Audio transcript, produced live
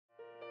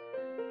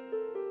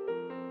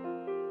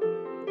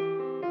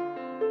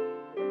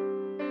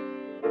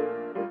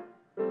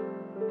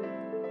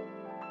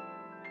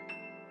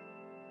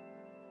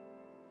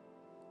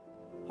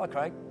Hi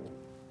Craig,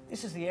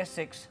 this is the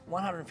Essex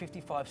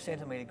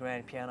 155cm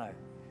grand piano,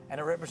 and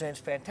it represents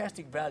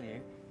fantastic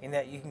value in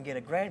that you can get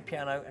a grand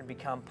piano and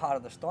become part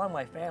of the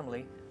Steinway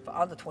family for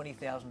under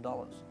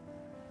 $20,000.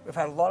 We've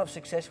had a lot of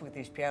success with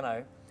this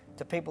piano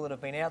to people that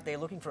have been out there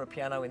looking for a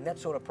piano in that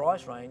sort of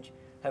price range,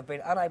 have been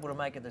unable to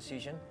make a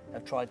decision,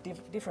 have tried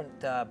different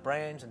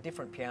brands and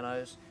different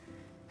pianos,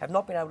 have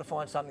not been able to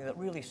find something that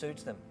really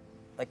suits them.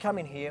 They come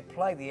in here,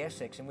 play the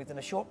Essex, and within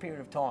a short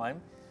period of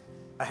time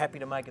are happy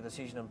to make a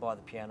decision and buy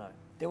the piano.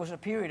 There was a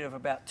period of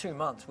about 2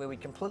 months where we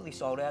completely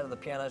sold out of the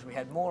pianos. We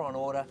had more on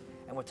order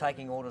and we're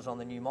taking orders on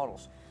the new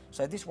models.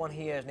 So this one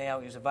here now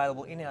is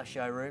available in our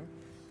showroom.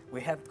 We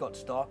have got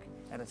stock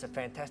and it's a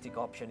fantastic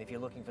option if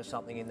you're looking for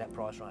something in that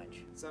price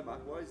range. So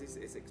Mark, why is this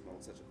Essex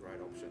model such a great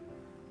option?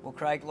 Well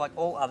Craig, like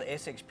all other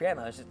Essex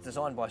pianos, it's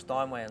designed by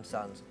Steinway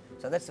Sons.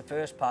 So that's the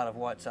first part of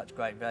why it's such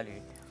great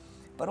value.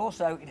 But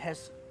also it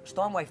has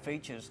Steinway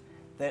features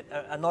that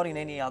are not in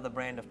any other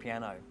brand of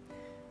piano.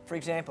 For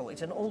example,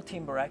 it's an all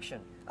timber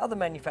action. Other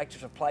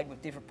manufacturers have played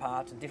with different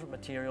parts and different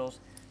materials,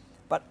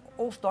 but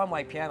all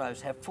Steinway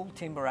pianos have full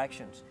timber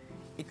actions.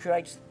 It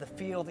creates the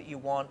feel that you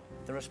want,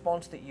 the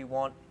response that you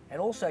want,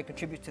 and also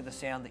contributes to the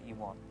sound that you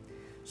want.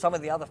 Some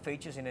of the other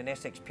features in an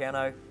Essex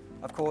piano,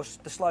 of course,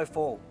 the slow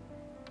fall.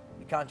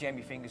 You can't jam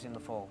your fingers in the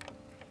fall.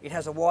 It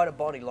has a wider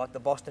body like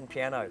the Boston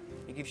piano.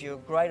 It gives you a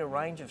greater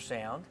range of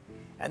sound,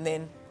 and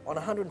then on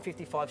a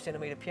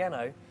 155cm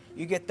piano,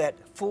 you get that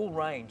full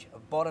range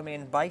of bottom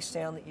end bass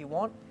sound that you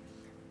want,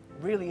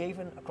 really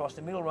even across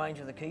the middle range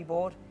of the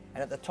keyboard,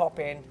 and at the top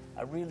end,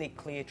 a really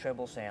clear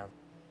treble sound.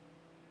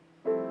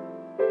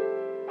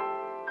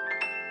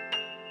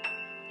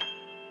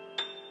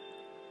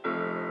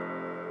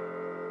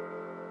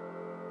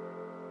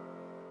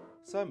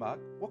 So Mark,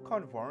 what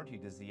kind of warranty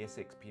does the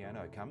Essex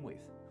piano come with?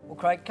 Well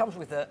Craig, it comes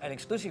with an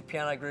exclusive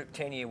piano group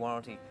 10-year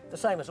warranty, the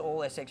same as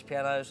all Essex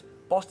pianos,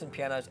 Boston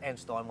pianos and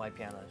Steinway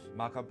pianos.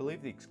 Mark, I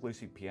believe the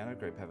exclusive piano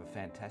group have a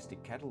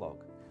fantastic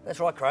catalogue. That's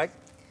right Craig,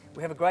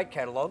 we have a great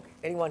catalogue.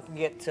 Anyone can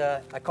get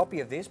a copy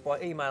of this by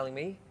emailing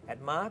me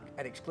at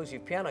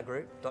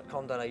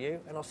mark@exclusivepianogroup.com.au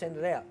and I'll send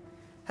it out.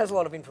 It has a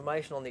lot of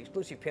information on the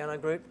exclusive piano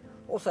group,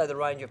 also the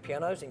range of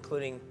pianos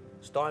including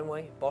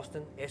Steinway,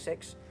 Boston,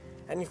 Essex,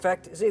 and in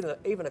fact there's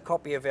even a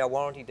copy of our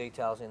warranty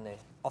details in there.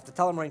 Off the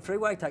Tullamarine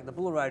Freeway, take the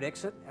Buller Road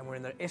exit and we're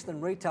in the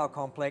Essendon Retail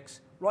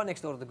Complex right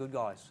next door to the Good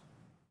Guys.